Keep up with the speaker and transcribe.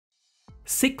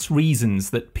6 reasons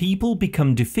that people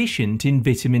become deficient in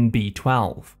vitamin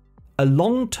B12. A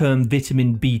long-term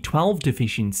vitamin B12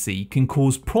 deficiency can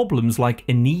cause problems like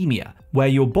anemia, where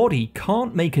your body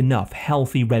can't make enough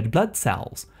healthy red blood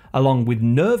cells, along with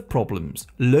nerve problems,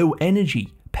 low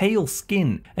energy, pale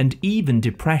skin, and even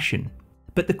depression.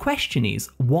 But the question is,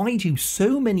 why do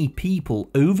so many people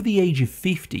over the age of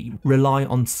 50 rely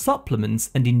on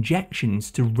supplements and injections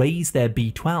to raise their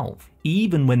B12,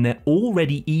 even when they're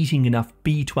already eating enough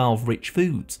B12 rich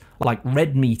foods, like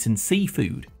red meat and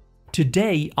seafood?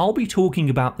 Today, I'll be talking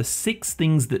about the 6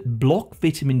 things that block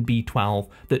vitamin B12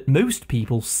 that most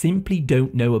people simply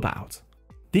don't know about.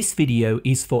 This video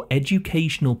is for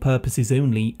educational purposes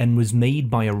only and was made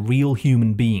by a real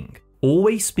human being.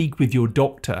 Always speak with your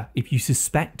doctor if you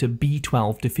suspect a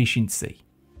B12 deficiency.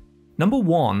 Number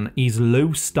 1 is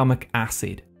low stomach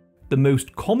acid. The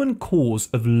most common cause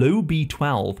of low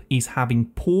B12 is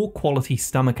having poor quality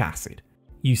stomach acid.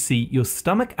 You see, your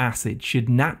stomach acid should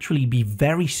naturally be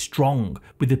very strong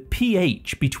with a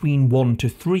pH between 1 to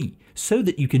 3 so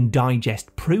that you can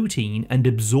digest protein and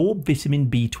absorb vitamin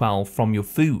B12 from your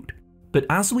food. But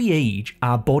as we age,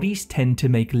 our bodies tend to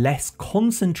make less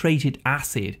concentrated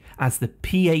acid as the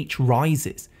pH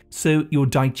rises, so your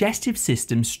digestive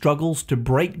system struggles to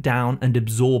break down and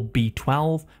absorb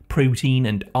B12, protein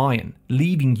and iron,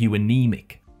 leaving you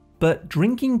anemic. But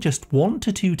drinking just 1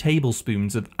 to 2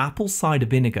 tablespoons of apple cider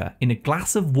vinegar in a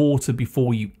glass of water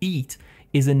before you eat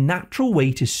is a natural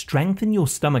way to strengthen your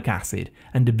stomach acid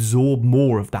and absorb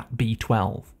more of that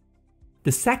B12.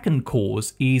 The second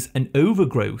cause is an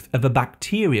overgrowth of a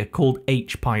bacteria called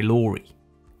H. pylori.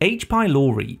 H.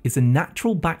 pylori is a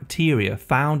natural bacteria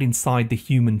found inside the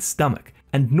human stomach,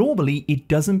 and normally it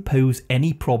doesn't pose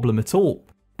any problem at all.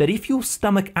 But if your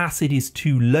stomach acid is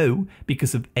too low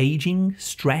because of aging,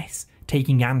 stress,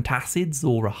 taking antacids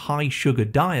or a high sugar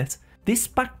diet, this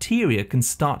bacteria can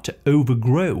start to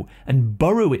overgrow and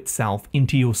burrow itself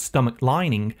into your stomach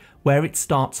lining, where it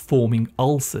starts forming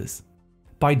ulcers.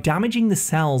 By damaging the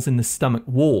cells in the stomach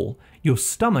wall, your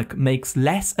stomach makes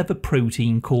less of a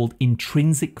protein called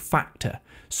intrinsic factor,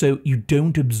 so you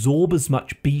don't absorb as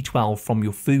much B12 from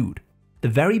your food. The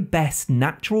very best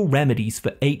natural remedies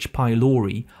for H.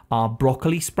 pylori are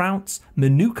broccoli sprouts,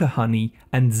 manuka honey,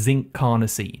 and zinc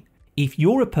carnosine. If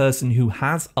you're a person who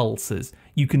has ulcers,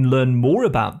 you can learn more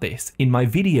about this in my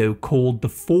video called The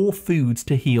 4 Foods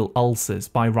to Heal Ulcers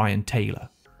by Ryan Taylor.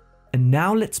 And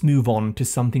now let's move on to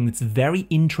something that's very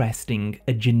interesting,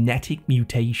 a genetic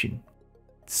mutation.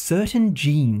 Certain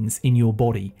genes in your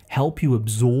body help you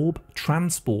absorb,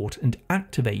 transport, and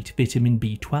activate vitamin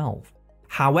B12.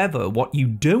 However, what you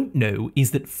don't know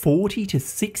is that 40 to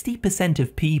 60%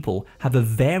 of people have a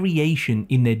variation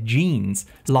in their genes,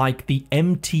 like the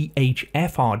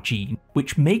MTHFR gene,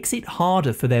 which makes it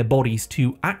harder for their bodies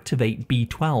to activate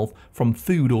B12 from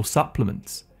food or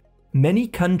supplements. Many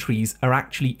countries are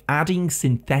actually adding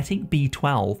synthetic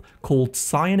B12 called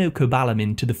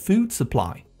cyanocobalamin to the food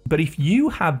supply. But if you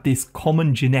have this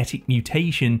common genetic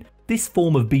mutation, this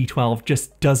form of B12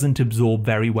 just doesn't absorb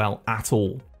very well at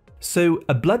all. So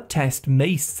a blood test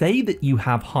may say that you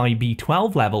have high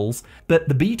B12 levels, but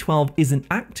the B12 isn't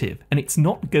active and it's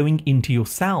not going into your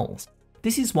cells.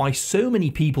 This is why so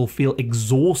many people feel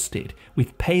exhausted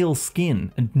with pale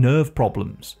skin and nerve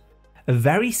problems. A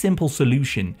very simple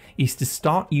solution is to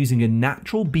start using a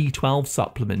natural B12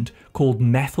 supplement called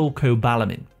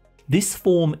methylcobalamin. This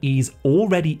form is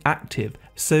already active,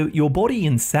 so your body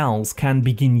and cells can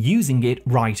begin using it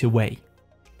right away.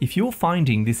 If you're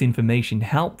finding this information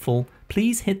helpful,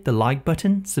 please hit the like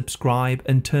button, subscribe,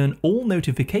 and turn all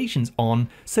notifications on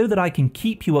so that I can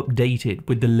keep you updated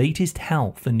with the latest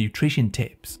health and nutrition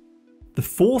tips. The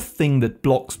 4th thing that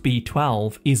blocks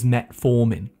B12 is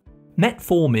metformin.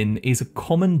 Metformin is a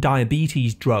common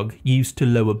diabetes drug used to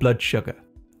lower blood sugar.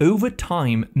 Over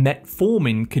time,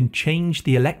 metformin can change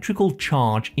the electrical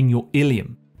charge in your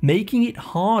ileum, making it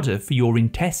harder for your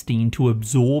intestine to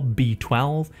absorb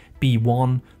B12,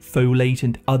 B1, folate,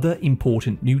 and other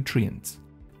important nutrients.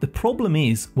 The problem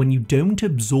is, when you don't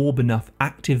absorb enough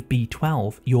active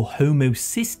B12, your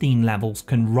homocysteine levels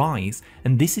can rise,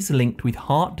 and this is linked with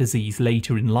heart disease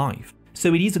later in life.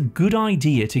 So it is a good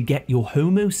idea to get your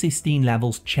homocysteine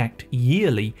levels checked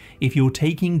yearly if you're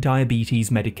taking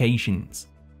diabetes medications.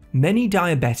 Many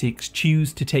diabetics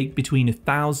choose to take between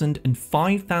 1,000 and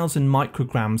 5,000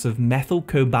 micrograms of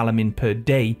methylcobalamin per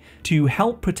day to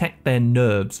help protect their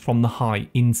nerves from the high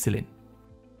insulin.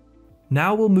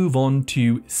 Now we'll move on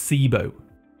to SIBO.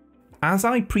 As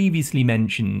I previously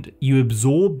mentioned, you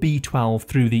absorb B12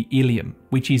 through the ileum,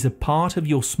 which is a part of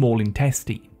your small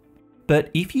intestine. But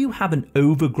if you have an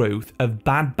overgrowth of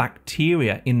bad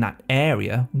bacteria in that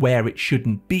area where it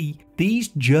shouldn't be, these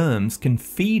germs can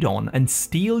feed on and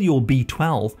steal your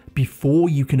B12 before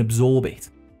you can absorb it.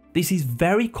 This is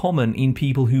very common in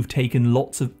people who've taken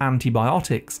lots of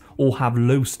antibiotics or have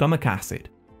low stomach acid.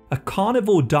 A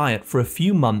carnivore diet for a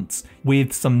few months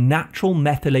with some natural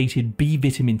methylated B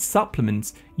vitamin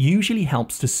supplements usually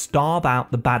helps to starve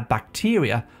out the bad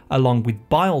bacteria along with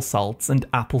bile salts and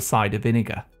apple cider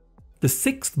vinegar. The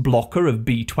sixth blocker of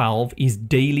B12 is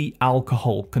daily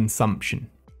alcohol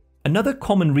consumption. Another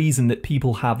common reason that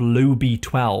people have low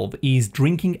B12 is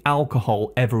drinking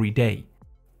alcohol every day.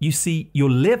 You see, your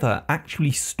liver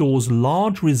actually stores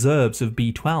large reserves of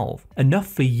B12, enough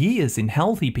for years in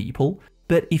healthy people,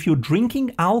 but if you're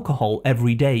drinking alcohol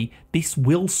every day, this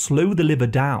will slow the liver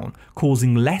down,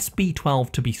 causing less B12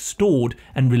 to be stored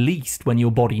and released when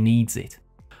your body needs it.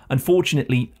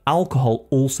 Unfortunately, alcohol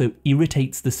also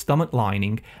irritates the stomach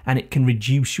lining and it can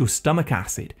reduce your stomach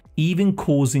acid, even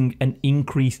causing an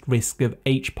increased risk of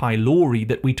H. pylori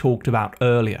that we talked about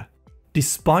earlier.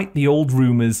 Despite the old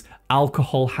rumours,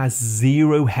 alcohol has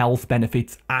zero health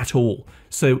benefits at all,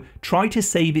 so try to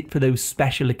save it for those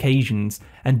special occasions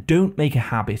and don't make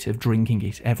a habit of drinking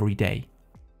it every day.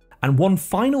 And one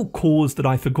final cause that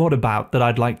I forgot about that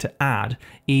I'd like to add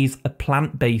is a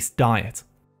plant-based diet.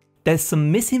 There's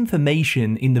some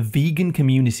misinformation in the vegan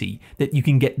community that you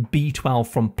can get B12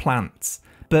 from plants,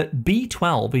 but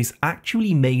B12 is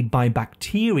actually made by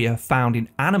bacteria found in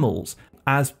animals,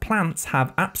 as plants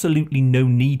have absolutely no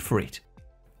need for it.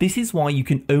 This is why you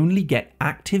can only get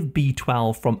active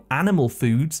B12 from animal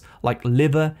foods like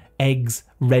liver, eggs,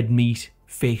 red meat,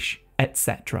 fish,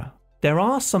 etc. There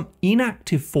are some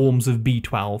inactive forms of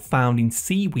B12 found in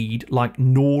seaweed like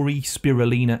nori,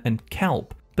 spirulina and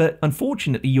kelp, but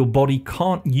unfortunately your body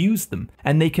can't use them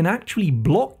and they can actually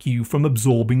block you from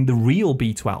absorbing the real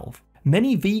B12.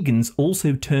 Many vegans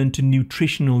also turn to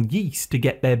nutritional yeast to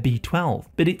get their B12,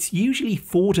 but it's usually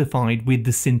fortified with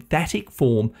the synthetic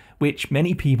form, which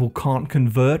many people can't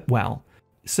convert well.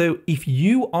 So if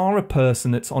you are a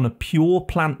person that's on a pure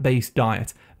plant-based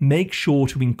diet, make sure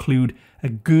to include a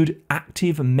good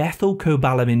active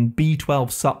methylcobalamin B12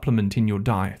 supplement in your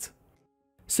diet.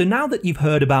 So now that you've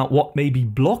heard about what may be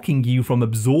blocking you from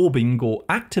absorbing or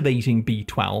activating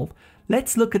B12,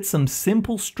 let's look at some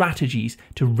simple strategies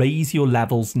to raise your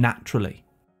levels naturally.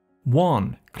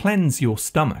 1. Cleanse your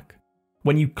stomach.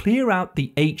 When you clear out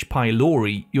the H.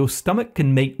 pylori, your stomach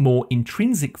can make more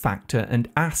intrinsic factor and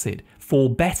acid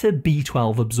for better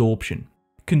B12 absorption.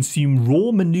 Consume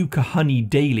raw manuka honey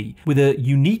daily with a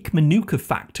unique manuka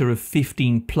factor of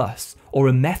 15+ or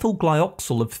a methyl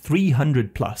glyoxal of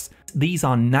 300+. These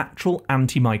are natural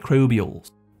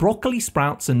antimicrobials. Broccoli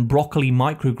sprouts and broccoli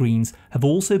microgreens have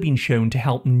also been shown to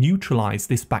help neutralize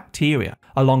this bacteria,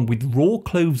 along with raw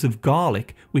cloves of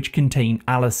garlic which contain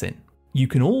allicin. You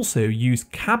can also use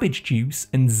cabbage juice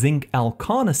and zinc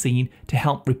L-carnosine to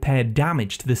help repair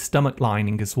damage to the stomach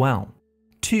lining as well.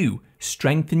 2.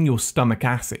 Strengthen your stomach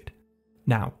acid.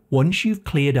 Now, once you've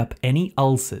cleared up any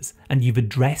ulcers and you've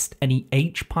addressed any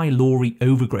H. pylori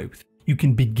overgrowth, you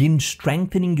can begin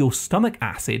strengthening your stomach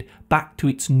acid back to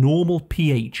its normal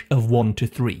pH of 1 to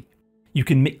 3. You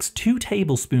can mix 2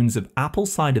 tablespoons of apple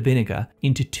cider vinegar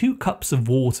into 2 cups of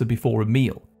water before a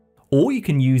meal. Or you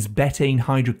can use betaine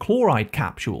hydrochloride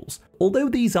capsules, although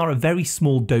these are a very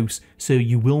small dose, so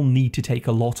you will need to take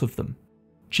a lot of them.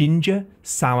 Ginger,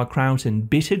 sauerkraut and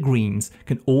bitter greens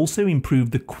can also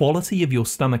improve the quality of your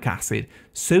stomach acid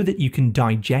so that you can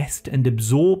digest and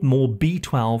absorb more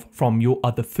B12 from your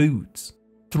other foods.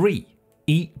 3.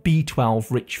 Eat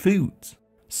B12 rich foods.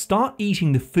 Start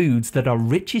eating the foods that are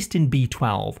richest in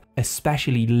B12,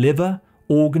 especially liver,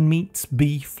 organ meats,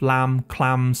 beef, lamb,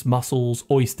 clams, mussels,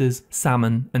 oysters,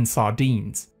 salmon and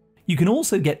sardines. You can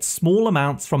also get small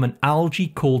amounts from an algae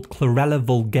called Chlorella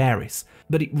vulgaris,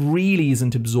 but it really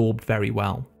isn't absorbed very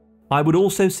well. I would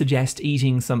also suggest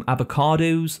eating some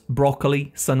avocados,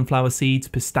 broccoli, sunflower seeds,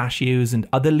 pistachios and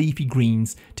other leafy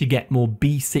greens to get more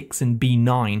B6 and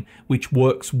B9, which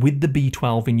works with the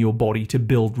B12 in your body to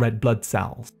build red blood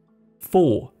cells.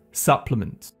 4.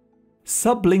 Supplements.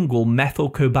 Sublingual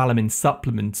methylcobalamin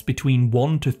supplements between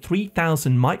 1 to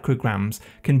 3,000 micrograms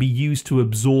can be used to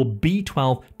absorb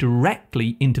B12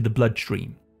 directly into the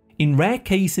bloodstream. In rare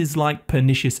cases like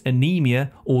pernicious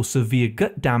anemia or severe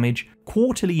gut damage,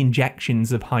 quarterly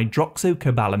injections of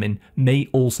hydroxycobalamin may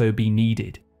also be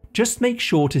needed. Just make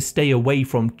sure to stay away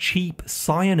from cheap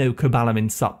cyanocobalamin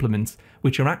supplements,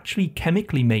 which are actually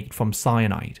chemically made from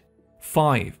cyanide.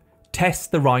 5.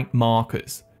 Test the right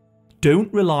markers.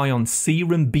 Don't rely on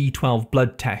serum B12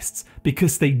 blood tests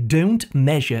because they don't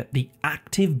measure the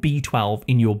active B12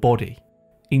 in your body.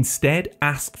 Instead,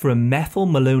 ask for a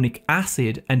methylmalonic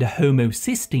acid and a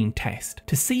homocysteine test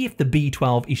to see if the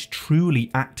B12 is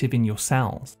truly active in your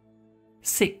cells.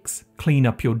 6. Clean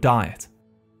up your diet.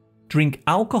 Drink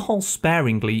alcohol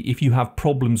sparingly if you have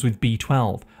problems with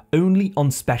B12, only on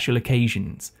special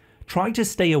occasions. Try to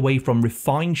stay away from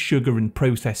refined sugar and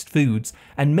processed foods,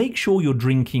 and make sure you're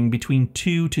drinking between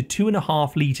 2 to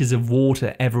 2.5 litres of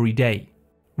water every day.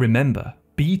 Remember,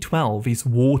 B12 is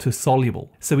water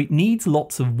soluble, so it needs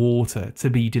lots of water to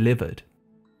be delivered.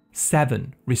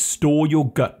 7. Restore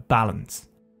your gut balance.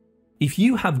 If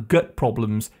you have gut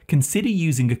problems, consider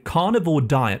using a carnivore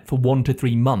diet for 1 to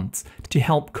 3 months to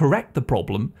help correct the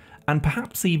problem, and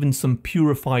perhaps even some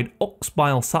purified ox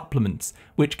bile supplements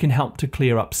which can help to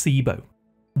clear up SIBO.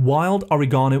 Wild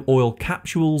oregano oil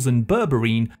capsules and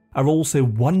berberine are also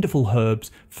wonderful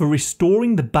herbs for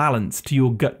restoring the balance to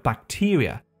your gut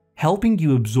bacteria, helping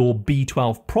you absorb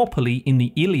B12 properly in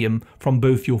the ileum from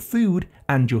both your food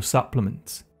and your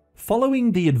supplements.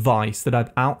 Following the advice that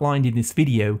I've outlined in this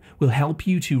video will help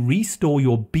you to restore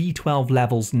your B12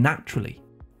 levels naturally.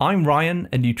 I'm Ryan,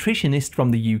 a nutritionist from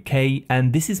the UK,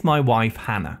 and this is my wife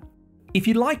Hannah. If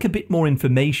you'd like a bit more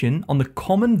information on the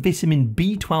common vitamin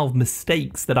B12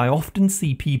 mistakes that I often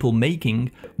see people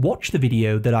making, watch the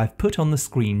video that I've put on the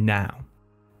screen now.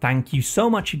 Thank you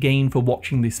so much again for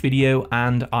watching this video,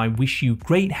 and I wish you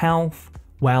great health,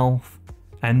 wealth,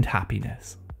 and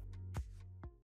happiness.